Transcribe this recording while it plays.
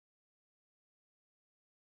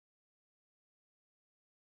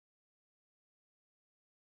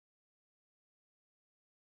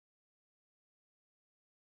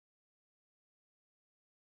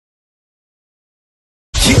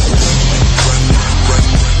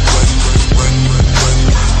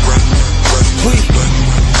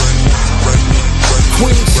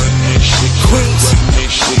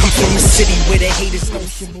city where the haters know.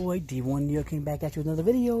 It's your boy D1 New York came back at you with another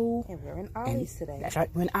video. And we're in Ollie's today. That's right,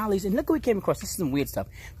 we're in Ollie's, and look what we came across. This is some weird stuff.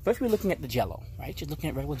 First, we're looking at the Jello, right? Just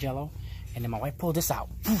looking at regular Jello, and then my wife pulled this out.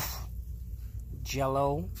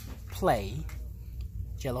 Jello Play,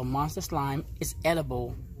 Jello Monster Slime. It's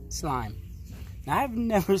edible slime. Now, I've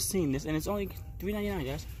never seen this, and it's only $3.99,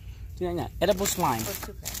 guys. $3.99. Edible slime.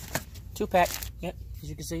 For 2-pack. 2-pack. Yep, as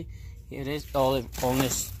you can see, here it is. All in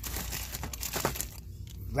this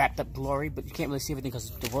wrapped up glory, but you can't really see everything because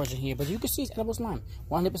the words are here. But you can see it's edible slime.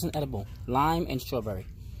 100% edible. Lime and strawberry.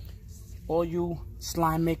 All you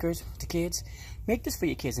slime makers, the kids, make this for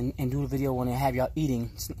your kids and do a video when they have y'all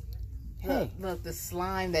eating. Hey, look, the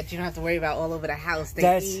slime that you don't have to worry about all over the house.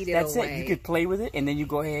 They eat it That's away. it. You could play with it, and then you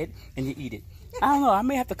go ahead and you eat it. I don't know. I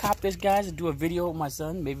may have to cop this, guys, and do a video with my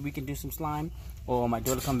son. Maybe we can do some slime, or my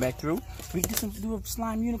daughter come back through. We can do a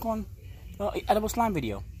slime unicorn, edible slime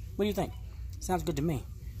video. What do you think? Sounds good to me.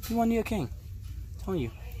 You want New York King? I'm telling you.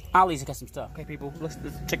 Ollie's got some stuff. Okay, people, let's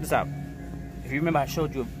check this out. If you remember, I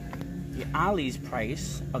showed you the Ollie's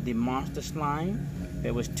price of the monster slime.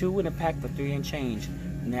 There was 2 in a pack for $3 and change.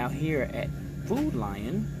 Now here at Food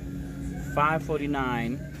Lion,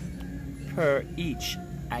 $5.49 per each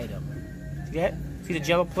item. See that? See the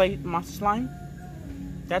Jello Play monster slime?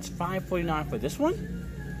 That's $5.49 for this one,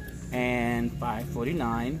 and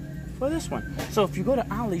 $5.49 for this one. So if you go to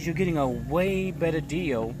Ollie's, you're getting a way better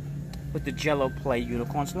deal with the Jello Play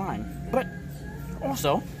Unicorn slime. But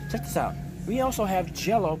also, check this out. We also have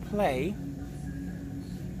Jello Play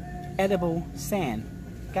edible sand.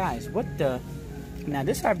 Guys, what the? Now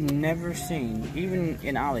this I've never seen, even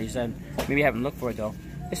in Ollie's. Maybe I haven't looked for it though.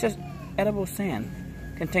 It says edible sand.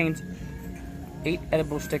 Contains 8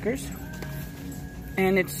 edible stickers.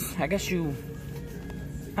 And it's, I guess I don't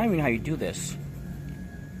even know how you do this.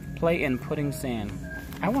 Play in pudding sand.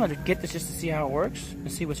 I wanted to get this just to see how it works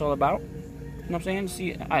and see what it's all about. You know what I'm saying?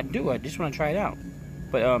 See, I just want to try it out.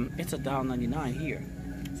 But it's $1.99 here.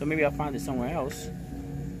 So maybe I'll find it somewhere else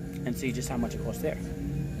and see just how much it costs there.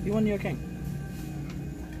 You want New York King?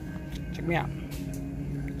 Check me out.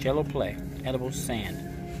 Jello Play, edible sand.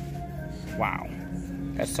 Wow.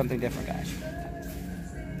 That's something different, guys.